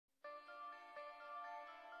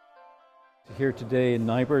Here today in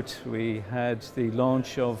NIBRT, we had the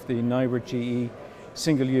launch of the NIBRT GE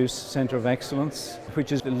Single-Use Centre of Excellence,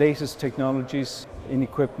 which is the latest technologies in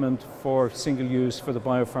equipment for single-use for the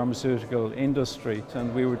biopharmaceutical industry.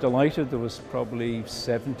 And we were delighted. There was probably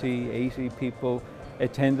 70, 80 people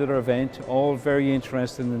attended our event, all very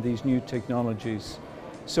interested in these new technologies.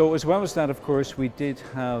 So as well as that, of course, we did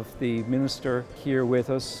have the Minister here with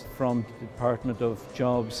us from the Department of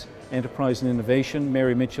Jobs, Enterprise and Innovation,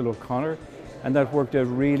 Mary Mitchell-O'Connor, and that worked out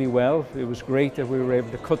really well. It was great that we were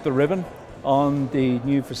able to cut the ribbon on the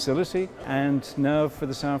new facility, and now for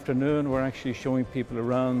this afternoon we're actually showing people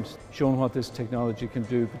around, showing what this technology can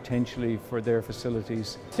do potentially for their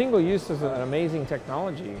facilities. Single use is an amazing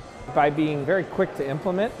technology by being very quick to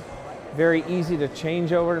implement, very easy to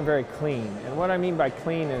change over, and very clean. And what I mean by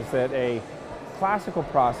clean is that a classical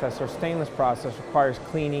process or stainless process requires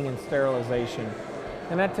cleaning and sterilization.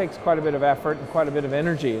 And that takes quite a bit of effort and quite a bit of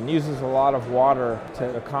energy and uses a lot of water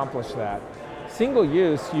to accomplish that. Single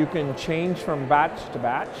use, you can change from batch to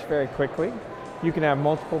batch very quickly. You can have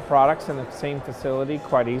multiple products in the same facility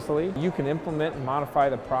quite easily. You can implement and modify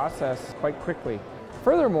the process quite quickly.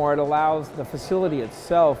 Furthermore, it allows the facility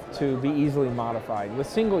itself to be easily modified. With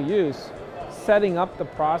single use, setting up the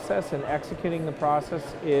process and executing the process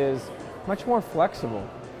is much more flexible.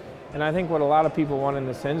 And I think what a lot of people want in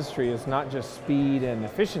this industry is not just speed and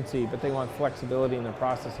efficiency, but they want flexibility in their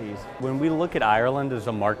processes. When we look at Ireland as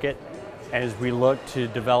a market, as we look to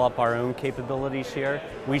develop our own capabilities here,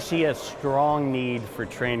 we see a strong need for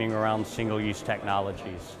training around single-use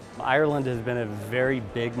technologies. Ireland has been a very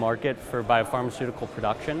big market for biopharmaceutical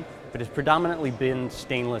production, but it's predominantly been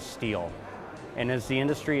stainless steel. And as the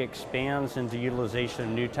industry expands into utilization of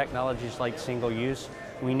new technologies like single-use,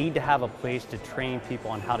 we need to have a place to train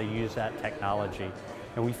people on how to use that technology.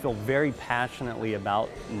 And we feel very passionately about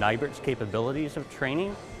NIBRT's capabilities of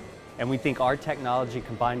training, and we think our technology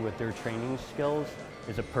combined with their training skills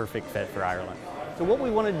is a perfect fit for Ireland. So what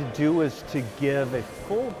we wanted to do was to give a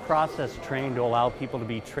full process training to allow people to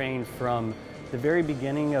be trained from the very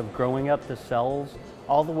beginning of growing up the cells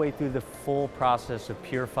all the way through the full process of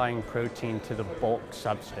purifying protein to the bulk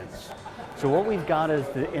substance. So what we've got is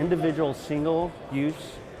the individual single-use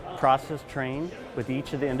process trained with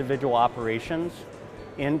each of the individual operations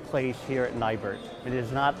in place here at NIBRT. It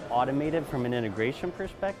is not automated from an integration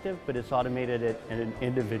perspective, but it's automated at an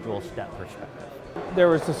individual step perspective. There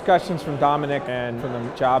was discussions from Dominic and from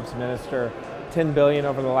the Jobs Minister, $10 billion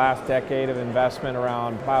over the last decade of investment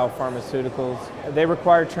around biopharmaceuticals. They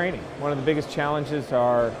require training. One of the biggest challenges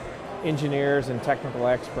are engineers and technical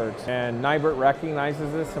experts, and NIBRT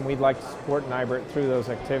recognizes this, and we'd like to support NIBRT through those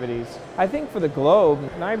activities. I think for the globe,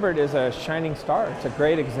 NIBRT is a shining star. It's a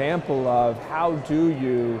great example of how do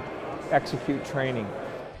you execute training.